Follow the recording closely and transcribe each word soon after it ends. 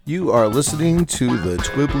You are listening to the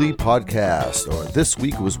Twibbly Podcast, or This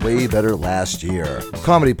Week Was Way Better Last Year.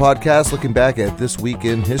 Comedy podcast looking back at this week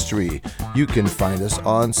in history. You can find us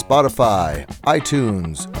on Spotify,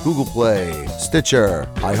 iTunes, Google Play, Stitcher,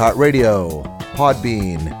 iHeartRadio,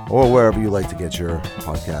 Podbean, or wherever you like to get your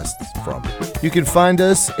podcasts from. You can find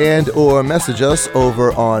us and or message us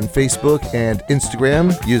over on Facebook and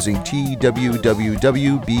Instagram using TWWWBLY.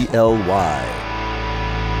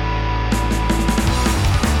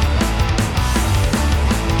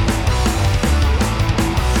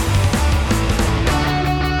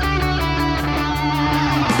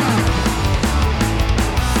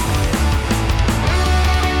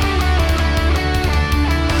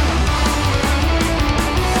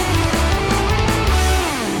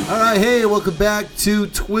 Hey, welcome back to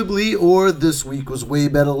Twibbly, or This Week Was Way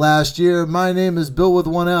Better Last Year. My name is Bill with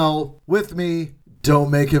one L. With me, don't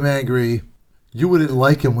make him angry. You wouldn't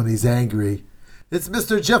like him when he's angry. It's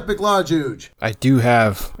Mr. Jeff McLarjuge. I do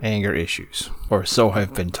have anger issues, or so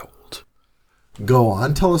I've been told. Go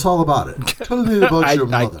on, tell us all about it. Tell me about your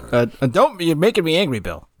mother. You're making me angry,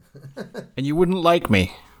 Bill. And you wouldn't like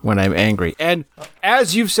me when I'm angry. And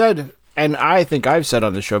as you've said, and I think I've said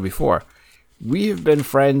on the show before, we have been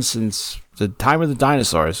friends since the time of the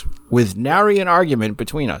dinosaurs, with nary an argument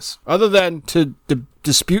between us, other than to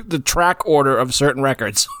dispute the track order of certain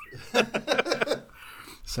records.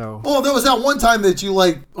 So. Well, there was that one time that you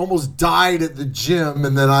almost died at the gym,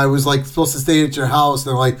 and then I was supposed to stay at your house,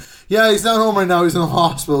 and they're like, yeah, he's not home right now, he's in the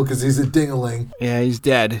hospital because he's a ding-a-ling. Yeah, he's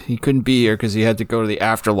dead. He couldn't be here because he had to go to the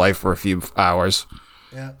afterlife for a few hours.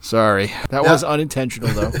 Yeah. Sorry. That was unintentional,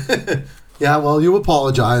 though. Yeah, well, you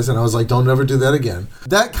apologize, and I was like, don't ever do that again.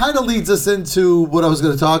 That kind of leads us into what I was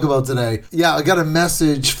going to talk about today. Yeah, I got a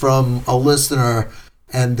message from a listener,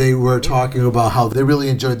 and they were talking about how they really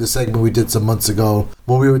enjoyed the segment we did some months ago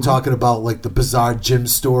when we were talking about, the bizarre gym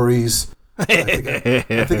stories.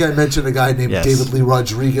 I think I mentioned a guy named David Lee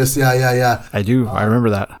Rodriguez. Yeah. I do. I remember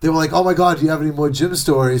that. They were like, oh my God, do you have any more gym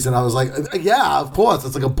stories? And I was like, yeah, of course.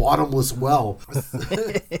 It's like a bottomless well.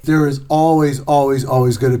 There is always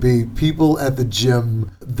going to be people at the gym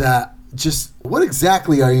that just, what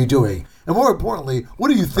exactly are you doing? And more importantly, what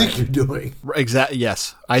do you think you're doing? Exactly.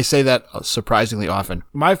 Yes. I say that surprisingly often.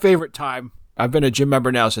 My favorite time, I've been a gym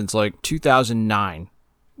member now since 2009,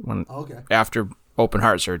 after open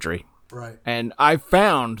heart surgery. Right. And I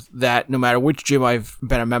found that no matter which gym I've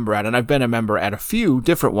been a member at, and I've been a member at a few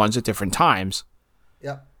different ones at different times,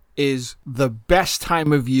 is the best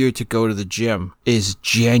time of year to go to the gym is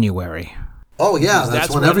January. Oh, yeah.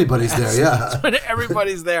 That's when everybody's there. Yeah. That's when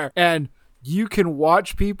everybody's there. And you can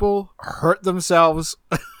watch people hurt themselves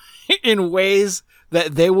in ways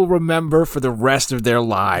that they will remember for the rest of their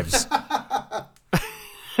lives.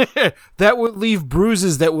 That would leave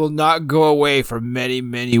bruises that will not go away for many,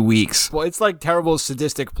 many weeks. Well, it's like terrible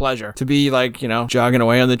sadistic pleasure to be jogging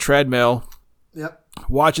away on the treadmill. Yep.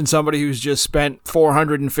 Watching somebody who's just spent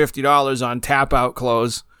 $450 on tap-out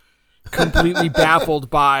clothes, completely baffled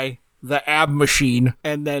by the ab machine,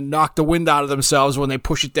 and then knock the wind out of themselves when they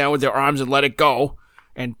push it down with their arms and let it go.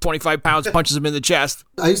 And 25 pounds punches him in the chest.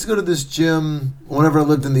 I used to go to this gym whenever I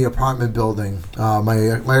lived in the apartment building.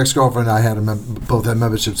 My ex-girlfriend and I both had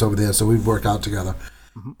memberships over there, so we'd work out together.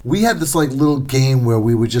 Mm-hmm. We had this little game where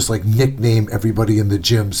we would just nickname everybody in the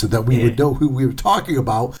gym so that we would know who we were talking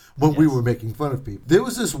about when we were making fun of people. There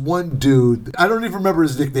was this one dude, I don't even remember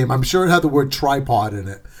his nickname. I'm sure it had the word tripod in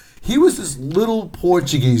it. He was this little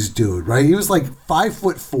Portuguese dude, right? He was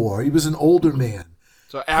 5'4". He was an older man.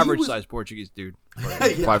 So average-sized Portuguese dude.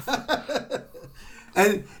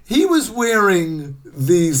 And he was wearing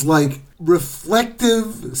these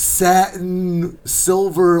reflective satin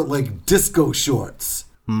silver disco shorts.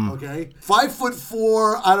 Okay,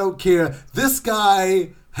 5'4". I don't care. This guy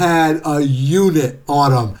had a unit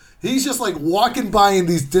on him. He's just walking by in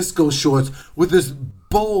these disco shorts with this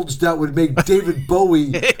bulge that would make David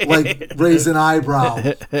Bowie raise an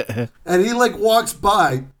eyebrow. And he walks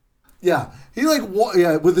by. Yeah. He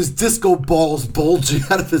with his disco balls bulging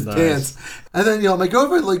out of his pants. And then, my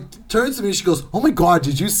girlfriend turns to me and she goes, oh my God,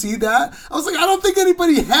 did you see that? I was like, I don't think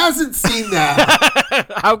anybody hasn't seen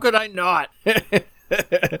that. How could I not?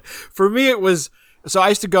 For me, it was, so I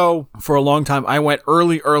used to go for a long time. I went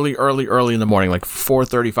early in the morning,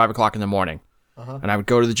 4:30, 5 o'clock in the morning. Uh-huh. And I would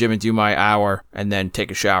go to the gym and do my hour and then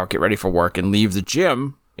take a shower, get ready for work, and leave the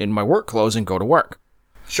gym in my work clothes and go to work.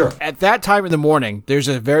 Sure. At that time in the morning, there's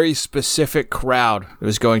a very specific crowd that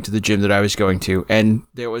was going to the gym that I was going to. And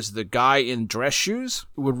there was the guy in dress shoes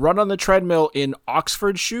who would run on the treadmill in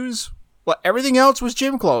Oxford shoes. Well, everything else was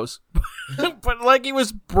gym clothes. But like he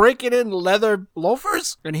was breaking in leather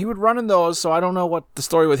loafers and he would run in those. So I don't know what the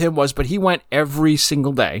story with him was, but he went every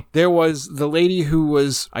single day. There was the lady who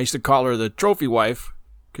was, I used to call her the trophy wife,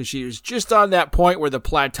 because she was just on that point where the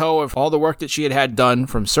plateau of all the work that she had done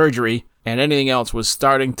from surgery and anything else was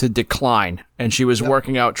starting to decline. And she was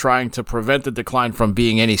working out trying to prevent the decline from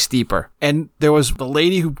being any steeper. And there was the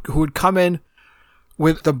lady who would come in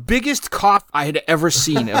with the biggest coffee I had ever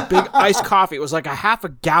seen, a big iced coffee. It was like a half a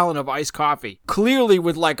gallon of iced coffee, clearly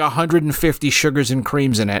with like 150 sugars and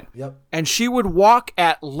creams in it. Yep. And she would walk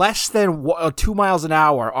at less than 2 miles an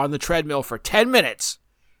hour on the treadmill for 10 minutes.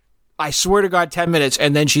 I swear to God, 10 minutes,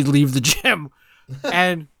 and then she'd leave the gym.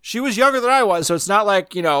 And she was younger than I was, so it's not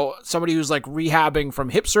like, you know, somebody who's like rehabbing from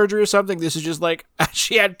hip surgery or something. This is just like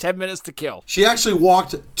she had 10 minutes to kill. She actually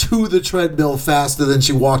walked to the treadmill faster than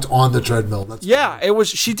she walked on the treadmill. That's it was.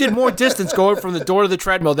 She did more distance going from the door to the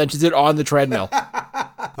treadmill than she did on the treadmill.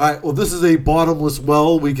 All right, well, this is a bottomless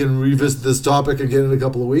well. We can revisit this topic again in a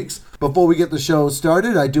couple of weeks. Before we get the show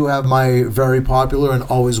started, I do have my very popular and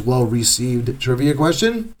always well-received trivia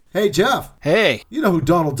question. Hey, Jeff. Hey. You know who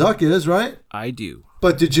Donald Duck is, right? I do.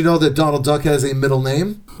 But did you know that Donald Duck has a middle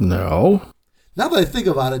name? No. Now that I think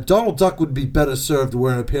about it, Donald Duck would be better served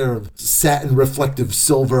wearing a pair of satin reflective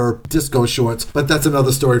silver disco shorts, but that's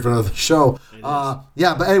another story for another show.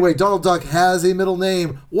 Yeah, but anyway, Donald Duck has a middle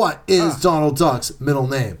name. What is Donald Duck's middle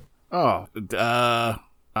name? Oh, I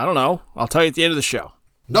don't know. I'll tell you at the end of the show.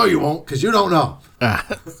 No, you won't, because you don't know.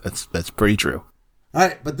 That's pretty true. All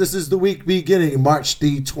right, but this is the week beginning March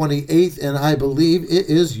the 28th, and I believe it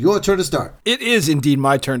is your turn to start. It is indeed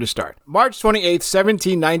my turn to start. March 28th,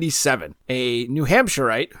 1797, a New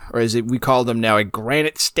Hampshireite, or as we call them now, a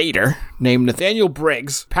Granite Stater, named Nathaniel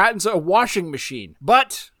Briggs, patents a washing machine.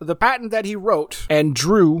 But the patent that he wrote and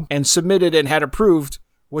drew and submitted and had approved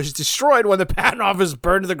was destroyed when the patent office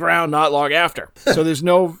burned to the ground not long after. So there's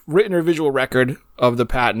no written or visual record of the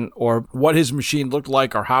patent or what his machine looked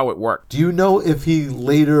like or how it worked. Do you know if he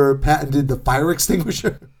later patented the fire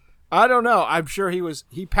extinguisher? I don't know. I'm sure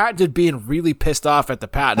he patented being really pissed off at the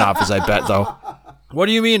patent office, I bet, though. What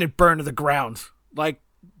do you mean it burned to the ground? Like,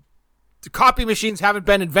 the copy machines haven't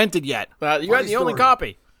been invented yet. You had the only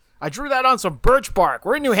copy. I drew that on some birch bark.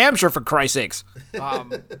 We're in New Hampshire, for Christ's sakes.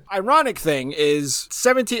 Ironic thing is,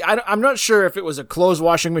 I'm not sure if it was a clothes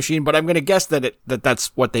washing machine, but I'm going to guess that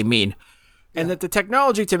that's what they mean. And that the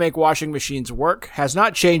technology to make washing machines work has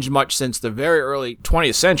not changed much since the very early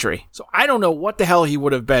 20th century. So I don't know what the hell he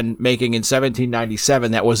would have been making in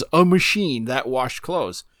 1797 that was a machine that washed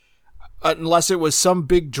clothes. Unless it was some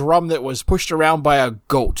big drum that was pushed around by a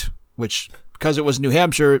goat, which, because it was New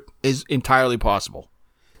Hampshire, is entirely possible.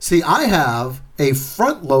 See, I have a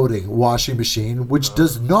front-loading washing machine which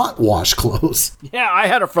does not wash clothes. Yeah, I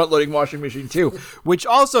had a front-loading washing machine too, which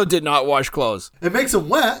also did not wash clothes. It makes them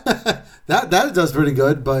wet. that does pretty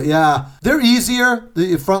good, but yeah. They're easier.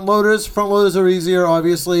 The front-loaders are easier,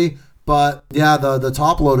 obviously. But yeah, the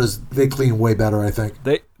top loaders, they clean way better, I think.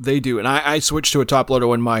 They do. And I switched to a top loader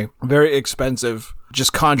when my very expensive,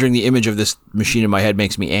 just conjuring the image of this machine in my head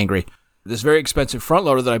makes me angry. This very expensive front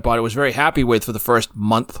loader that I bought, I was very happy with for the first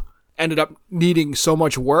month. Ended up needing so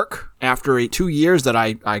much work after 2 years that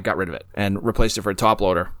I got rid of it and replaced it for a top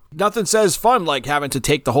loader. Nothing says fun like having to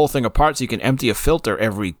take the whole thing apart so you can empty a filter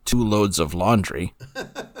every 2 loads of laundry.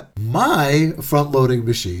 My front-loading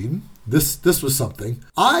machine, this was something.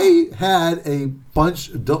 I had a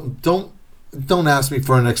bunch. Don't ask me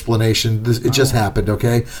for an explanation. It just happened,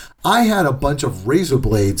 okay? I had a bunch of razor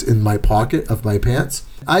blades in my pocket of my pants.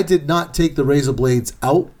 I did not take the razor blades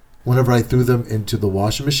out whenever I threw them into the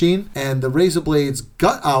washing machine, and the razor blades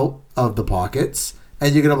got out of the pockets,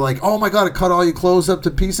 and you're going to be like, oh my God, it cut all your clothes up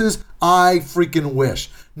to pieces? I freaking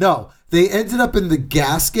wish. No, they ended up in the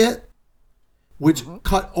gasket, which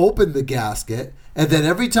cut open the gasket. And then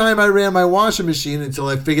every time I ran my washing machine until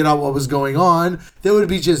I figured out what was going on, there would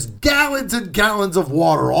be just gallons and gallons of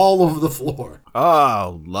water all over the floor.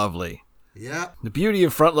 Oh, lovely. Yeah. The beauty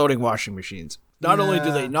of front-loading washing machines. Not only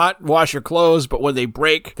do they not wash your clothes, but when they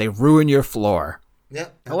break, they ruin your floor. Yeah.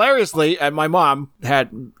 Hilariously, and my mom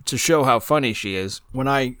had, to show how funny she is, when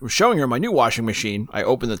I was showing her my new washing machine, I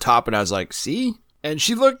opened the top and I was like, see? And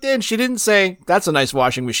she looked in. She didn't say, that's a nice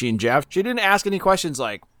washing machine, Jeff. She didn't ask any questions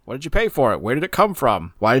like, what did you pay for it? Where did it come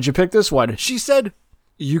from? Why did you pick this one? She said,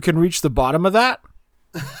 you can reach the bottom of that?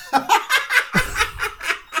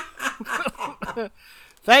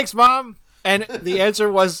 Thanks, Mom. And the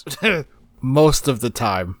answer was most of the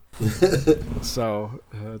time. So,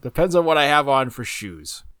 depends on what I have on for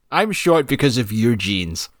shoes. I'm short because of your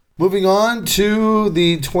jeans. Moving on to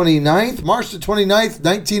the 29th, March the 29th,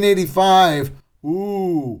 1985.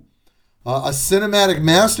 Ooh. a cinematic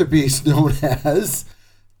masterpiece known as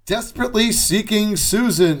Desperately Seeking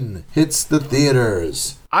Susan hits the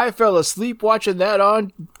theaters. I fell asleep watching that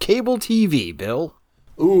on cable TV, Bill.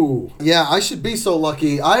 Ooh, yeah, I should be so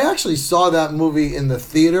lucky. I actually saw that movie in the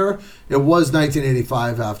theater. It was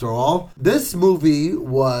 1985 after all. This movie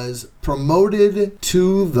was promoted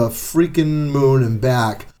to the freaking moon and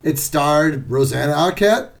back. It starred Rosanna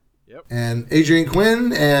Arquette and Adrian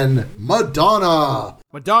Quinn and Madonna.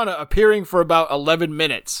 Madonna appearing for about 11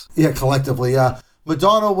 minutes. Yeah, collectively, yeah.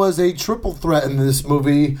 Madonna was a triple threat in this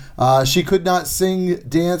movie. She could not sing,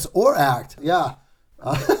 dance, or act. Yeah.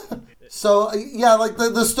 So, yeah, like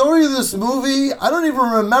the story of this movie, I don't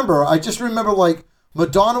even remember. I just remember, like,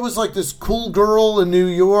 Madonna was like this cool girl in New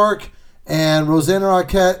York, and Rosanna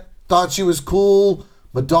Arquette thought she was cool.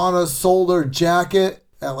 Madonna sold her jacket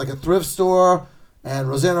at like a thrift store, and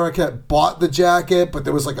Rosanna Arquette bought the jacket, but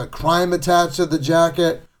there was like a crime attached to the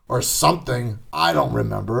jacket or something. I don't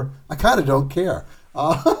remember. I kind of don't care.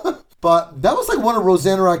 But that was like one of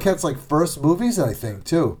Rosanna Arquette's like first movies, I think,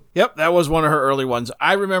 too. Yep, that was one of her early ones.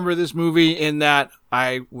 I remember this movie in that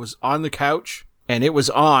I was on the couch and it was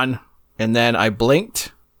on, and then I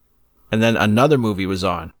blinked, and then another movie was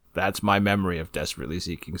on. That's my memory of Desperately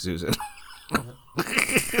Seeking Susan.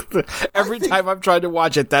 Every time I've tried to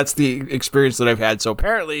watch it, that's the experience that I've had. So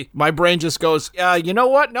apparently my brain just goes, you know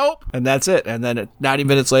what? Nope. And that's it. And then 90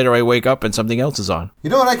 minutes later, I wake up and something else is on. You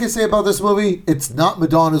know what I can say about this movie? It's not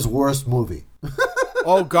Madonna's worst movie.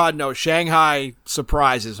 Oh, God, no. Shanghai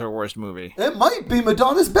Surprise is her worst movie. It might be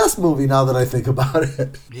Madonna's best movie now that I think about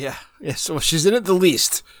it. Yeah. So she's in it the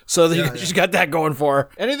least. So she's got that going for her.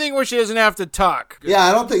 Anything where she doesn't have to talk.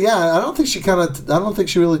 I don't think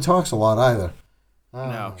she really talks a lot either.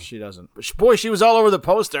 No, she doesn't. But she was all over the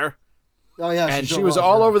poster. Oh, yeah. And she was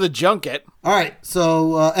all over the junket. All right.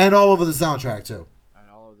 So, and all over the soundtrack, too. And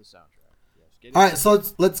all over the soundtrack. Yes. All right. So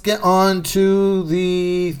let's get on to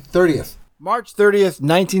the 30th. March 30th,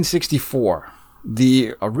 1964.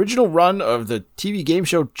 The original run of the TV game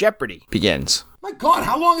show Jeopardy begins. My God,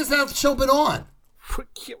 how long has that show been on?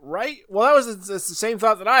 Right? Well, that was the same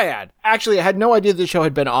thought that I had. Actually, I had no idea the show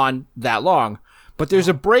had been on that long. But there's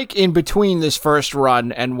a break in between this first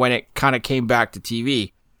run and when it kind of came back to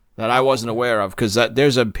TV that I wasn't aware of, because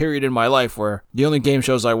there's a period in my life where the only game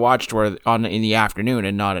shows I watched were in the afternoon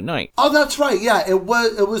and not at night. Oh, that's right. Yeah, it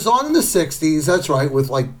was on in the 60s. That's right, with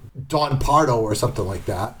like Don Pardo or something like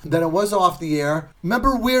that. Then it was off the air.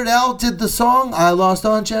 Remember Weird Al did the song I Lost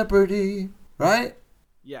on Jeopardy, right?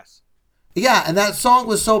 Yes. Yeah, and that song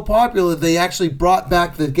was so popular they actually brought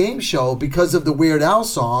back the game show because of the Weird Al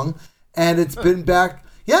song. And it's been back.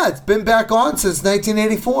 Yeah, it's been back on since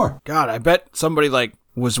 1984. God, I bet somebody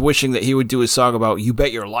was wishing that he would do a song about You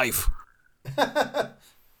Bet Your Life.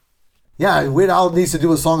 Yeah, Weird Al needs to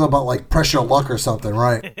do a song about like pressure luck or something,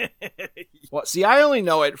 right? Well, see, I only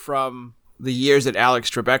know it from the years that Alex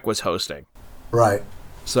Trebek was hosting. Right.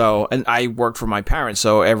 So, and I worked for my parents,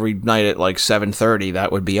 so every night at like 7:30,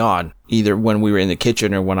 that would be on, either when we were in the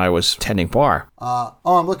kitchen or when I was tending bar.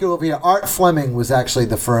 I'm looking over here. Art Fleming was actually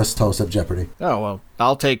the first host of Jeopardy. Oh, well,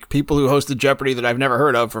 I'll take people who hosted Jeopardy that I've never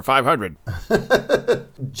heard of for 500.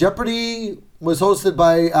 Jeopardy was hosted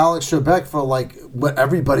by Alex Trebek for like what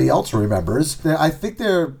everybody else remembers. I think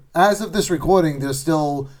as of this recording, they're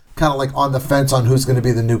still kind of like on the fence on who's going to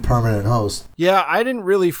be the new permanent host. Yeah, I didn't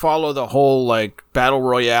really follow the whole like battle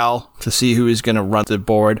royale to see who is going to run the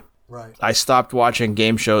board. Right. I stopped watching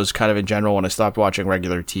game shows kind of in general when I stopped watching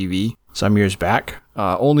regular TV some years back,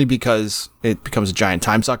 only because it becomes a giant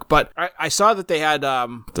time suck. But I saw that they had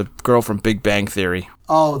the girl from Big Bang Theory.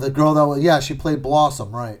 Oh, the girl she played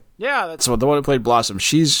Blossom, right? Yeah, that's the one who played Blossom.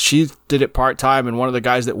 She did it part-time, and one of the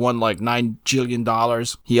guys that won like $9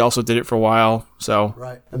 jillion, he also did it for a while, so.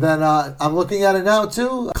 Right. And then I'm looking at it now,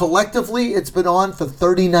 too. Collectively, it's been on for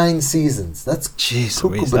 39 seasons. That's Jeez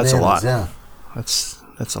cuckoo Louise, bananas, that's a lot. Yeah.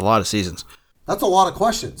 That's a lot of seasons. That's a lot of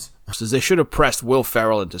questions. So they should have pressed Will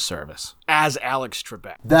Ferrell into service as Alex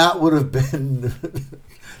Trebek. That would have been...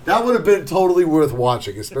 That would have been totally worth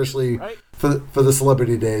watching, especially right? for the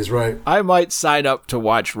celebrity days, right? I might sign up to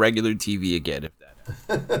watch regular TV again if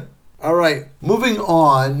that. All right, moving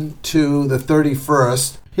on to the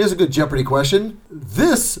 31st. Here's a good Jeopardy question.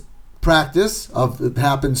 This practice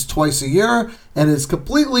happens twice a year and is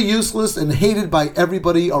completely useless and hated by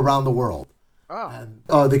everybody around the world. Oh.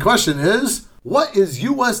 And, the question is, what is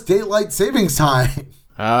U.S. daylight savings time?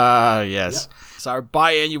 Yes. Yep. It's our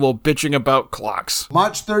biannual bitching about clocks.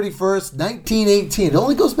 March 31st, 1918. It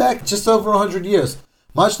only goes back just over 100 years.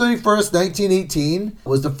 March 31st, 1918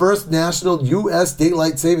 was the first national U.S.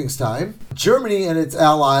 daylight savings time. Germany and its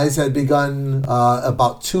allies had begun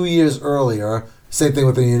about 2 years earlier. Same thing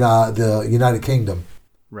with the United Kingdom.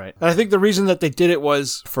 Right. And I think the reason that they did it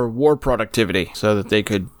was for war productivity, so that they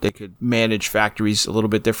could manage factories a little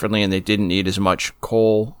bit differently, and they didn't need as much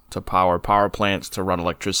coal to power plants, to run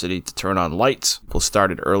electricity, to turn on lights. People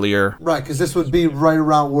started earlier. Right, because this would be right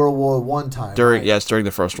around World War I time. During right?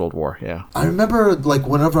 the First World War, yeah. I remember, like,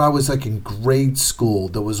 whenever I was, like, in grade school,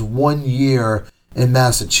 there was 1 year in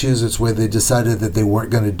Massachusetts where they decided that they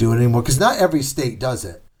weren't going to do it anymore, because not every state does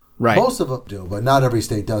it. Right. Most of them do, but not every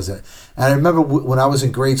state does it. And I remember when I was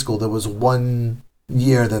in grade school, there was 1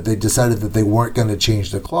 year that they decided that they weren't going to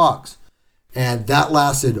change the clocks. And that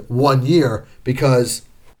lasted 1 year because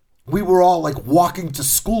we were all like walking to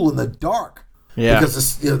school in the dark. Yeah.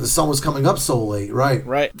 Because the sun was coming up so late, right?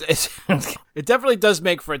 Right. It definitely does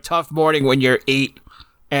make for a tough morning when you're 8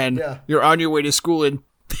 and you're on your way to school in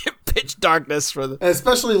pitch darkness and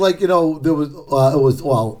especially there was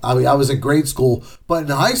I was in grade school, but in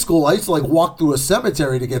high school I used to like walk through a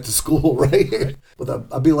cemetery to get to school, right?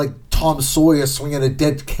 I'd be like Tom Sawyer swinging a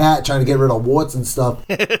dead cat trying to get rid of warts and stuff.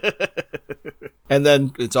 And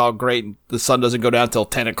then it's all great. The sun doesn't go down until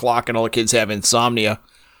 10 o'clock and all the kids have insomnia.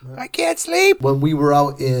 I can't sleep. When we were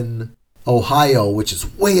out in Ohio, which is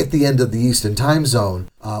way at the end of the Eastern time zone,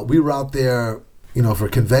 we were out there for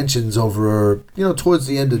conventions over, towards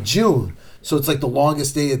the end of June. So it's like the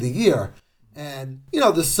longest day of the year. And,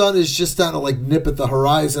 the sun is just starting to like nip at the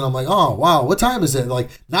horizon. I'm like, oh, wow, what time is it? Like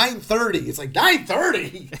 9:30. It's like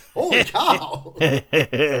 9:30. Holy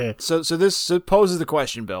cow. So this poses the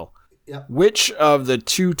question, Bill. Yep. Which of the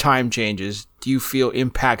 2 time changes do you feel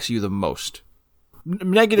impacts you the most?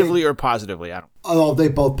 Negatively or positively? They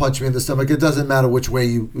both punch me in the stomach. It doesn't matter which way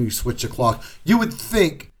you switch the clock. You would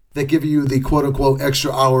think that giving you the quote-unquote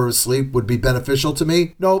extra hour of sleep would be beneficial to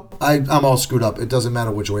me. Nope, I'm all screwed up. It doesn't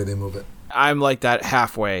matter which way they move it. I'm like that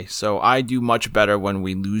halfway, so I do much better when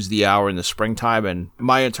we lose the hour in the springtime, and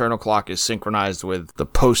my internal clock is synchronized with the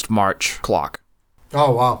post-March clock.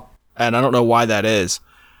 Oh, wow. And I don't know why that is,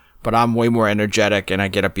 but I'm way more energetic, and I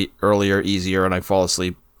get up earlier, easier, and I fall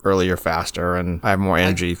asleep earlier, faster, and I have more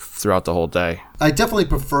energy throughout the whole day. I definitely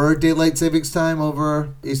prefer daylight savings time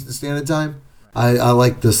over Eastern Standard Time. I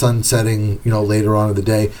like the sun setting, later on in the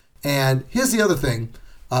day. And here's the other thing.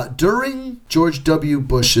 During George W.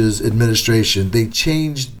 Bush's administration, they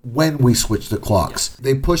changed when we switched the clocks.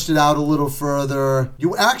 They pushed it out a little further.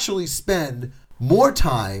 You actually spend more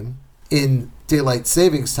time in daylight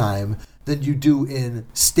savings time than you do in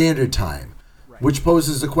standard time, which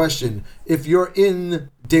poses the question, if you're in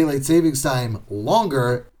daylight savings time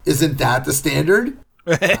longer, isn't that the standard?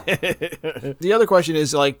 The other question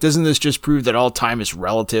is, doesn't this just prove that all time is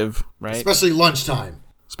relative, right? Especially lunchtime.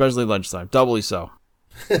 Doubly so.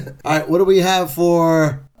 All right, what do we have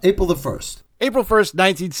for April the 1st? April 1st,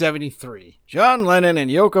 1973. John Lennon and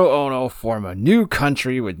Yoko Ono form a new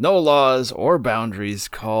country with no laws or boundaries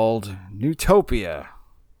called Newtopia.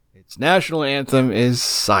 Its national anthem is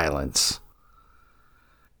Silence.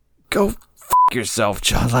 Go f*** yourself,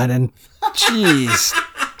 John Lennon. Jeez.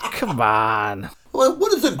 Come on. Well,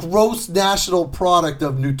 what is the gross national product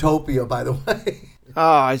of Newtopia, by the way?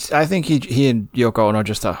 Oh, I think he and Yoko Ono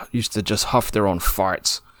used to just huff their own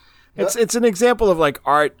farts. It's an example of like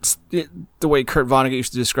art, the way Kurt Vonnegut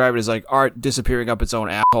used to describe it is like art disappearing up its own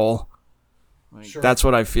asshole. Sure. That's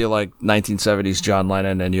what I feel like 1970s John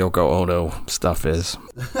Lennon and Yoko Ono stuff is.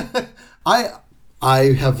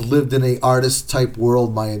 I have lived in a artist type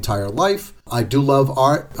world my entire life. I do love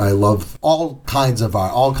art. I love all kinds of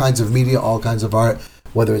art, all kinds of media, all kinds of art,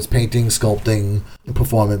 whether it's painting, sculpting,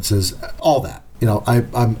 performances, all that.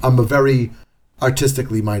 I'm a very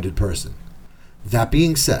artistically minded person. That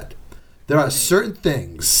being said, there are certain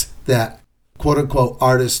things that quote unquote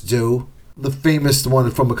artists do. The famous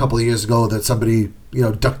one from a couple of years ago that somebody,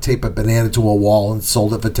 duct taped a banana to a wall and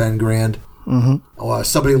sold it for $10,000. Mm-hmm. Or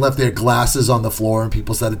somebody left their glasses on the floor and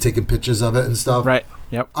people started taking pictures of it and stuff. Right.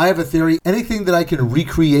 Yep. I have a theory. Anything that I can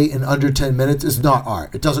recreate in under 10 minutes is not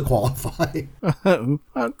art. It doesn't qualify.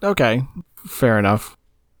 Okay. Fair enough.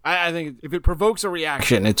 I think if it provokes a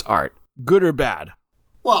reaction, it's art. Good or bad?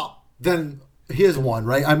 Well, then here's one,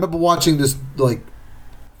 right? I remember watching this like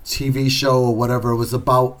TV show or whatever. It was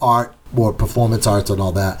about art or performance arts and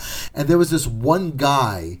all that. And there was this one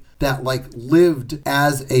guy that like lived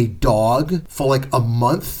as a dog for like a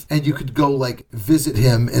month, and you could go like visit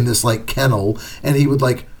him in this like kennel, and he would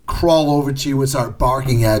like crawl over to you and start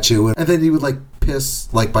barking at you, and then he would like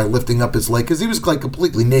piss like by lifting up his leg because he was like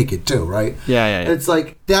completely naked too, right? Yeah. And it's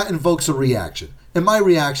like that invokes a reaction, and my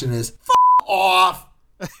reaction is F off.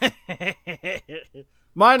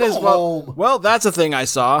 Mine is, home. well, that's a thing I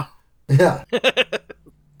saw. Yeah.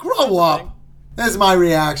 Grow up. That's my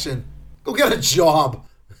reaction. Go get a job.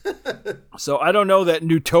 So I don't know that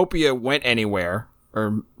Newtopia went anywhere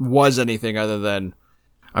or was anything other than,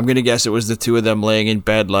 I'm going to guess it was the two of them laying in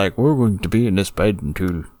bed like, we're going to be in this bed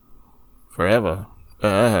until forever.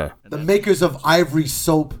 The makers of Ivory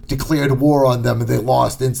Soap declared war on them and they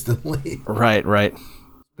lost instantly. Right.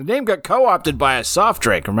 The name got co-opted by a soft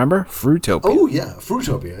drink, remember? Fruitopia. Oh, yeah.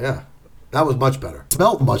 Fruitopia, yeah. That was much better. It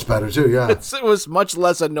smelled much better, too, yeah. It was much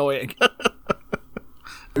less annoying.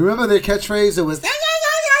 You remember their catchphrase? It was...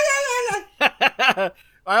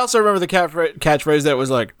 I also remember the catchphrase that was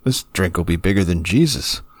like, this drink will be bigger than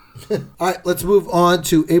Jesus. All right, let's move on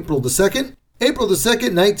to April the 2nd. April the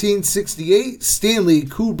 2nd, 1968, Stanley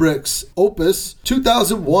Kubrick's Opus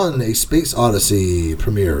 2001, A Space Odyssey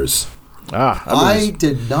premieres. I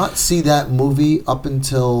did not see that movie up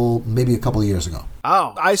until maybe a couple of years ago.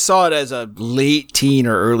 Oh, I saw it as a late teen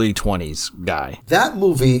or early 20s guy. That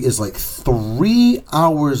movie is like 3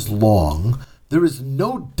 hours long. There is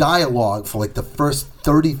no dialogue for like the first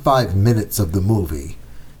 35 minutes of the movie.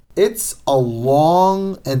 It's a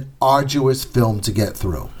long and arduous film to get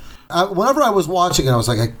through. Whenever I was watching it, I was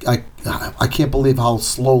like, I can't believe how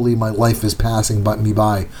slowly my life is passing me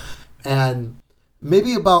by. And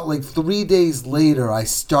maybe about like 3 days later, I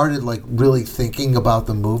started like really thinking about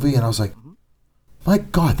the movie, and I was like, my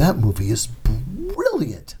God, that movie is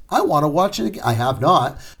brilliant. I want to watch it again. I have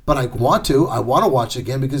not, but I want to. I want to watch it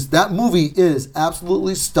again because that movie is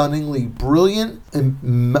absolutely stunningly brilliant and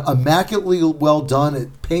immaculately well done.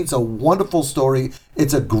 It paints a wonderful story.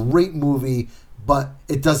 It's a great movie, but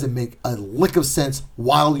it doesn't make a lick of sense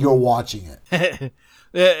while you're watching it.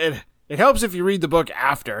 It helps if you read the book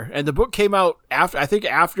after, and the book came out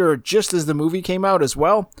after just as the movie came out as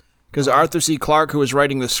well, because Arthur C. Clarke, who was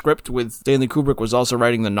writing the script with Stanley Kubrick, was also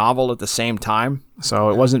writing the novel at the same time. So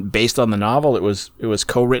it wasn't based on the novel; it was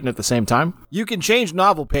co-written at the same time. You can change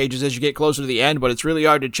novel pages as you get closer to the end, but it's really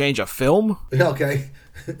hard to change a film. Okay.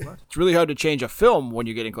 It's really hard to change a film when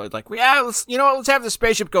you're getting close. Like, let's have the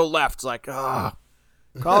spaceship go left. It's like,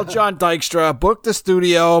 call John Dykstra, book the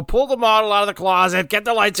studio, pull the model out of the closet, get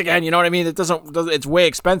the lights again. You know what I mean? It's way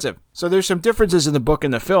expensive. So there's some differences in the book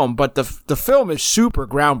and the film, but the film is super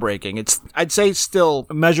groundbreaking. I'd say still,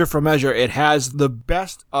 measure for measure, it has the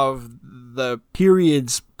best of the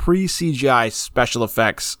period's pre-CGI special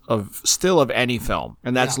effects of any film.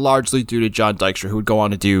 And that's largely due to John Dykstra, who would go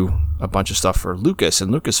on to do a bunch of stuff for Lucas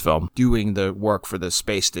and Lucasfilm, doing the work for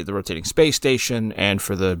the rotating space station and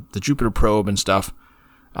for the Jupiter probe and stuff.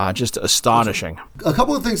 Just astonishing. A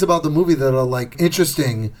couple of things about the movie that are like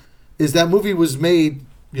interesting is that movie was made,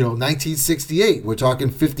 1968. We're talking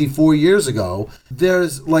 54 years ago.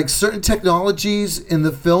 There's like certain technologies in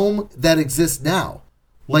the film that exist now.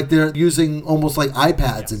 Like they're using almost like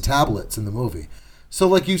iPads and tablets in the movie. So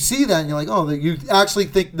like you see that and you're like, oh, you actually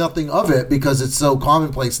think nothing of it because it's so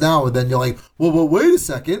commonplace now. And then you're like, well, wait a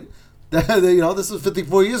second. This was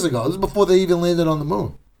 54 years ago. This is before they even landed on the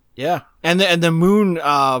moon. Yeah, and the moon,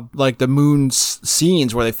 like the moon's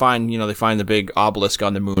scenes where they find the big obelisk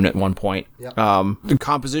on the moon at one point. Yep. The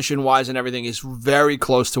composition wise and everything is very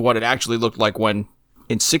close to what it actually looked like when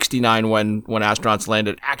in '69 when astronauts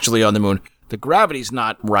landed actually on the moon. The gravity's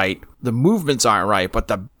not right, the movements aren't right, but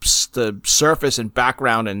the surface and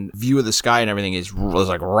background and view of the sky and everything was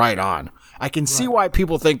like right on. I can see why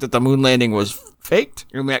people think that the moon landing was faked,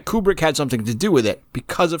 and that Kubrick had something to do with it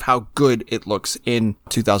because of how good it looks in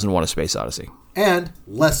 2001: A Space Odyssey. And,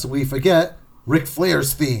 lest we forget, Ric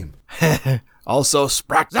Flair's theme. Also,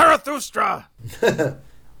 Sprach Zarathustra!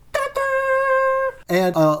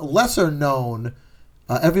 And lesser known,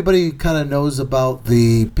 everybody kind of knows about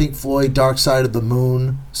the Pink Floyd Dark Side of the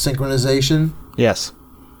Moon synchronization. Yes.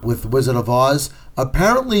 With Wizard of Oz.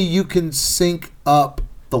 Apparently you can sync up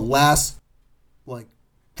the last,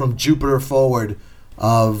 from Jupiter forward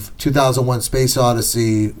of 2001 Space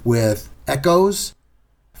Odyssey with Echoes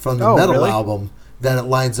from the Metal album, then it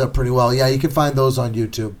lines up pretty well. Yeah, you can find those on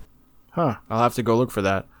YouTube. Huh. I'll have to go look for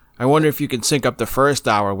that. I wonder if you can sync up the first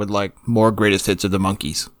hour with more greatest hits of the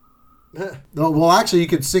Monkees. No, well, actually, you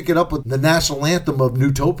can sync it up with the national anthem of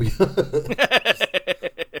Newtopia.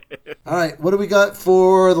 All right, what do we got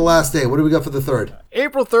for the last day? What do we got for the 3rd?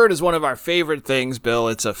 April 3rd is one of our favorite things, Bill.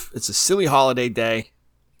 It's a silly holiday day.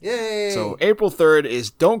 Yay! So April 3rd is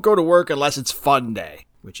Don't Go to Work Unless It's Fun Day,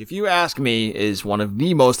 which, if you ask me, is one of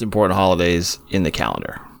the most important holidays in the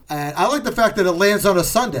calendar. And I like the fact that it lands on a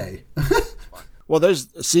Sunday. Well,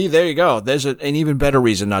 there you go. There's an even better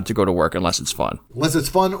reason not to go to work unless it's fun. Unless it's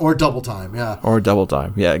fun or double time, yeah. Or double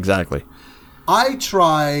time, yeah, exactly. I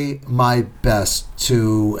try my best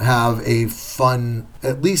to have a fun,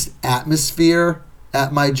 at least atmosphere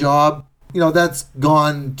at my job. That's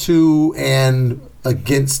gone to and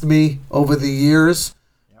against me over the years.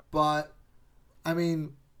 Yep. But, I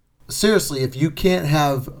mean, seriously, if you can't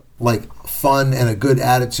have, like, fun and a good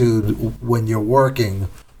attitude when you're working,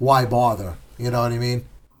 why bother? You know what I mean?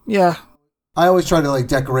 Yeah. I always try to, like,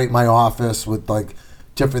 decorate my office with, like,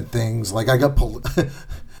 different things. Like, I got...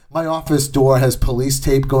 my office door has police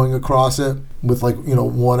tape going across it with, like,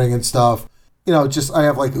 warning and stuff. Just I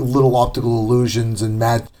have, like, little optical illusions and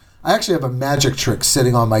I actually have a magic trick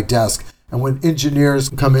sitting on my desk. And when engineers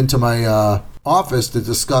come into my office to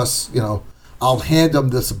discuss, I'll hand them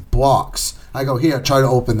this box. I go, here, try to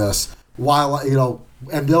open this. While,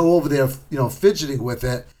 and they're over there, fidgeting with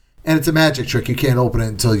it. And it's a magic trick. You can't open it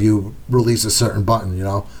until you release a certain button,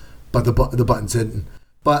 but the button's hidden.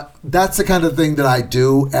 But that's the kind of thing that I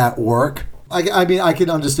do at work. I mean, I can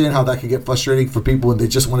understand how that can get frustrating for people when they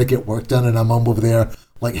just want to get work done, and I'm over there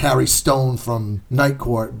like Harry Stone from Night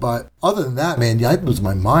Court. But other than that, man, I'd lose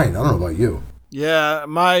my mind. I don't know about you. Yeah,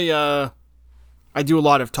 I do a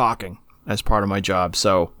lot of talking as part of my job,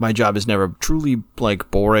 so my job is never truly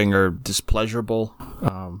like boring or displeasurable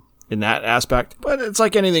in that aspect. But it's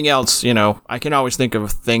like anything else, I can always think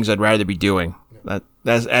of things I'd rather be doing. That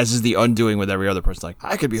as is the undoing with every other person. Like,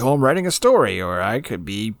 I could be home writing a story, or I could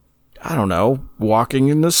be, I don't know, walking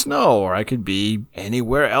in the snow, or I could be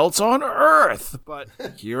anywhere else on Earth. But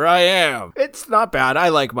here I am. It's not bad. I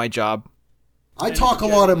like my job. I talk a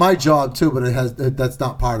lot at my job too, but that's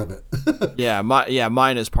not part of it. Yeah,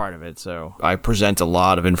 mine is part of it. So I present a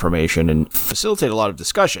lot of information and facilitate a lot of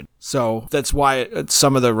discussion. So that's why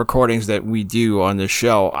some of the recordings that we do on this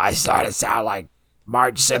show, I start to sound like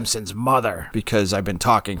Marge Simpson's mother, because I've been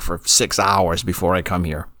talking for 6 hours before I come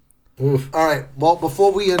here. Oof. All right. Well,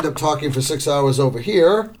 before we end up talking for 6 hours over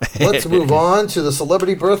here, let's move on to the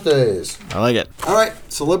celebrity birthdays. I like it. All right.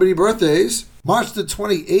 Celebrity birthdays. March the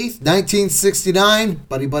 28th, 1969.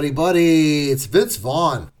 Buddy. It's Vince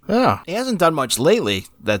Vaughn. Yeah. He hasn't done much lately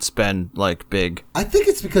that's been, like, big. I think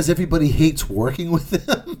it's because everybody hates working with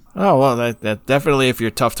him. Oh, well, that definitely, if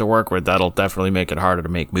you're tough to work with, that'll definitely make it harder to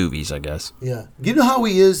make movies, I guess. Yeah. You know how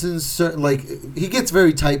he is in certain, like, he gets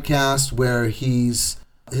very typecast where his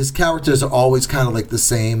characters are always kind of like the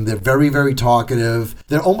same. They're very, very talkative.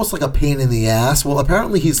 They're almost like a pain in the ass. Well,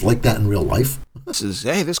 apparently he's like that in real life.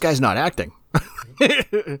 This guy's not acting.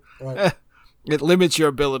 Right. It limits your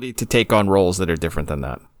ability to take on roles that are different than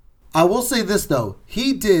that. I will say this, though.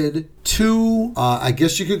 He did two, I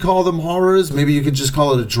guess you could call them horrors. Maybe you could just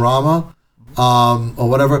call it a drama or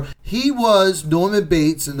whatever. He was Norman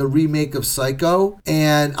Bates in the remake of Psycho.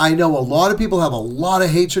 And I know a lot of people have a lot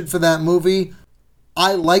of hatred for that movie.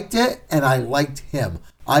 I liked it, and I liked him.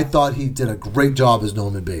 I thought he did a great job as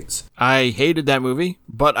Norman Bates. I hated that movie,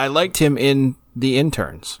 but I liked him in The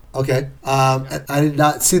Interns. Okay. I did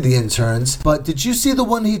not see The Interns, but did you see the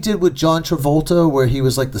one he did with John Travolta where he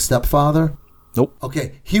was like the stepfather? Nope.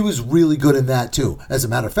 Okay. He was really good in that, too. As a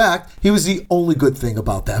matter of fact, he was the only good thing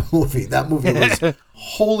about that movie. That movie was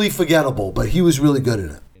wholly forgettable, but he was really good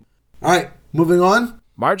in it. All right. Moving on.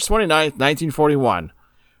 March 29th, 1941.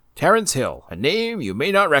 Terence Hill, a name you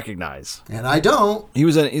may not recognize. And I don't.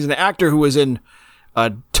 He's an actor who was in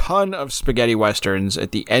a ton of spaghetti westerns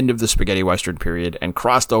at the end of the spaghetti western period and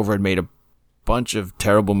crossed over and made a bunch of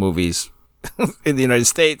terrible movies in the United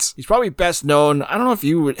States. He's probably best known. I don't know if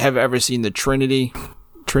you have ever seen the Trinity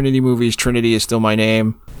movies. Trinity is Still My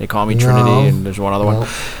Name. They Call Me Trinity, and there's one other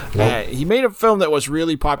one. He made a film that was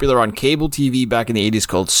really popular on cable TV back in the 80s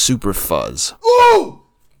called Super Fuzz. Ooh!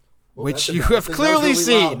 Well, which you have clearly really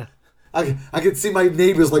seen. I can see my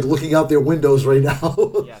neighbors like looking out their windows right now.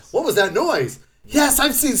 Yes. What was that noise? Yes,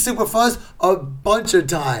 I've seen Super Fuzz a bunch of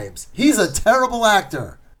times. He's a terrible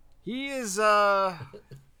actor. He is,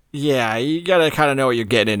 yeah, you gotta kind of know what you're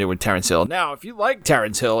getting into with Terence Hill. Now, if you like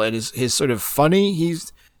Terence Hill and his sort of funny,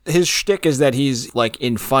 his shtick is that he's like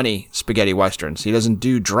in funny spaghetti westerns. He doesn't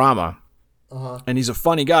do drama. And he's a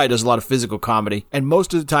funny guy, does a lot of physical comedy. And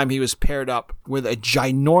most of the time he was paired up with a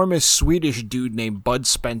ginormous Swedish dude named Bud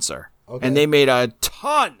Spencer. Okay. And they made a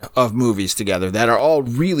ton of movies together that are all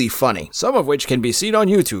really funny, some of which can be seen on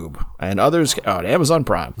YouTube and others on Amazon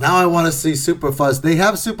Prime. Now I want to see Super Fuzz. They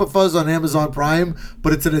have Super Fuzz on Amazon Prime,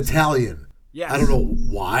 but it's in Italian. Yes. I don't know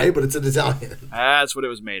why, but it's in Italian. That's what it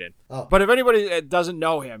was made in. Oh. But if anybody doesn't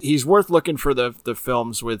know him, he's worth looking for the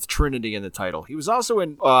films with Trinity in the title. He was also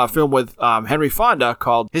in a film with Henry Fonda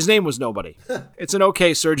called His Name Was Nobody. It's an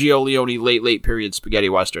okay Sergio Leone late period spaghetti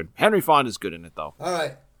western. Henry Fonda's good in it, though. All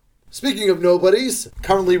right. Speaking of nobodies,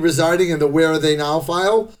 currently residing in the Where Are They Now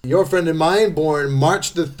file, your friend and mine, born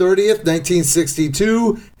March the 30th,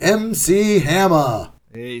 1962, MC Hammer.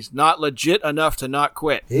 He's not legit enough to not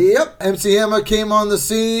quit. Yep, MC Hammer came on the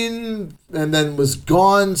scene and then was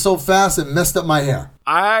gone so fast it messed up my hair.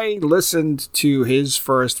 I listened to his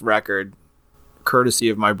first record, courtesy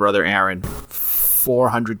of my brother Aaron,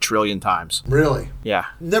 400 trillion times. Really? Yeah.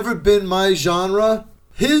 Never been my genre.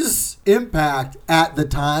 His impact at the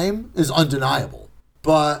time is undeniable.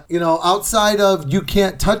 But, outside of You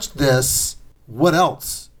Can't Touch This, what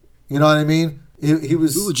else? You know what I mean? He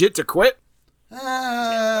was... Too legit to quit?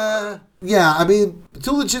 Yeah,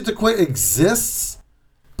 Too Legit to Quit exists.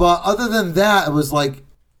 But other than that, it was like,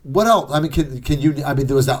 what else? I mean, can you...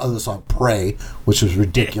 there was that other song, Pray, which was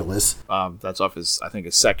ridiculous. That's off his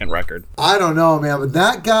second record. I don't know, man, but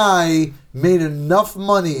that guy made enough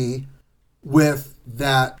money with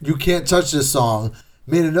that You Can't Touch This song,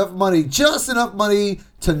 made enough money, just enough money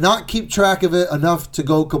to not keep track of it, enough to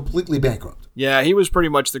go completely bankrupt. Yeah, he was pretty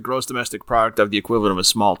much the gross domestic product of the equivalent of a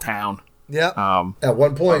small town. Yeah. At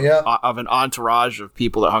one point, yeah. Of an entourage of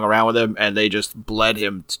people that hung around with him, and they just bled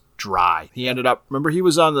him dry. He ended up, remember he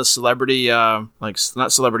was on the celebrity,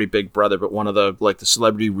 not Celebrity Big Brother, but one of the, the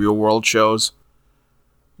Celebrity Real World shows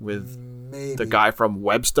with the guy from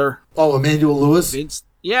Webster. Oh, Emmanuel Lewis?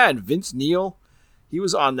 And Vince Neil. He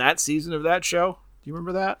was on that season of that show. Do you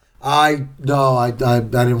remember that? I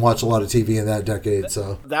didn't watch a lot of TV in that decade,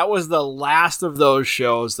 so. That was the last of those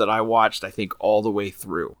shows that I watched, I think, all the way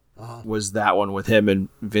through. Was that one with him and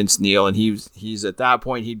Vince Neil, and he's at that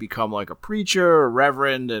point he'd become like a preacher, a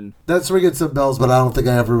reverend, and that's ringing some bells, but I don't think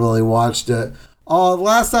I ever really watched it.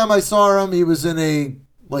 Last time I saw him, he was in a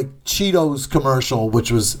Cheetos commercial, which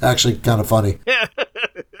was actually kind of funny.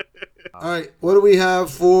 All right, what do we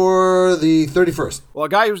have for the 31st? Well, a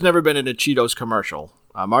guy who's never been in a Cheetos commercial.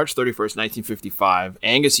 March 31st, 1955,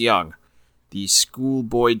 Angus Young, the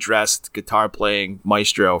schoolboy-dressed guitar-playing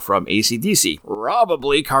maestro from AC/DC,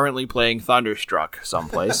 probably currently playing Thunderstruck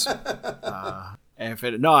someplace. If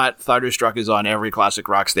it not, Thunderstruck is on every classic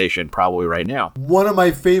rock station probably right now. One of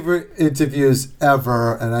my favorite interviews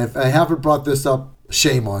ever, and I haven't brought this up,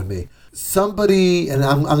 shame on me. Somebody, and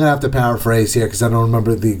I'm going to have to paraphrase here because I don't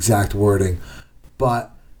remember the exact wording,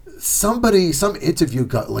 but some interview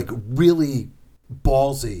got really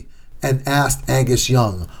ballsy and asked Angus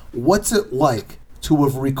Young, what's it like to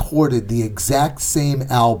have recorded the exact same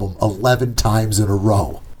album 11 times in a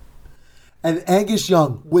row? And Angus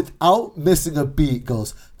Young, without missing a beat,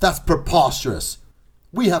 goes, that's preposterous.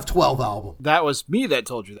 We have 12 albums. That was me that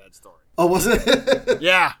told you that story. Oh, was it?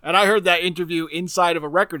 Yeah, and I heard that interview inside of a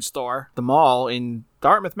record store, the mall in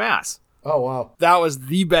Dartmouth, Mass. Oh, wow. That was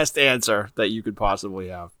the best answer that you could possibly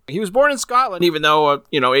have. He was born in Scotland, even though,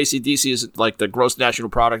 AC/DC is the gross national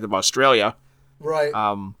product of Australia. Right.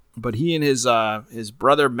 But he and his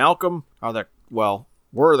brother Malcolm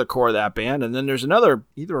were the core of that band. And then there's another,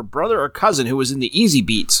 either a brother or cousin, who was in the Easy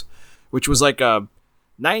Beats, which was a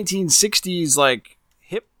 1960s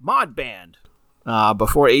hip mod band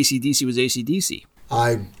before AC/DC was AC/DC.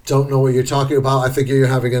 I don't know what you're talking about. I think you're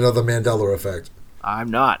having another Mandela effect.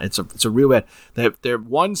 I'm not. It's a real band. They're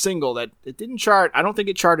one single that it didn't chart. I don't think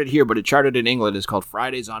it charted here, but it charted in England. It's called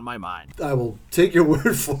Fridays on My Mind. I will take your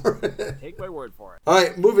word for it. Take my word for it. All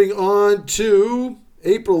right, moving on to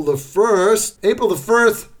April the 1st. April the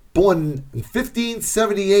 1st, born in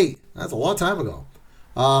 1578. That's a long time ago.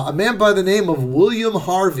 A man by the name of William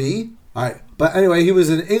Harvey. All right, but anyway, he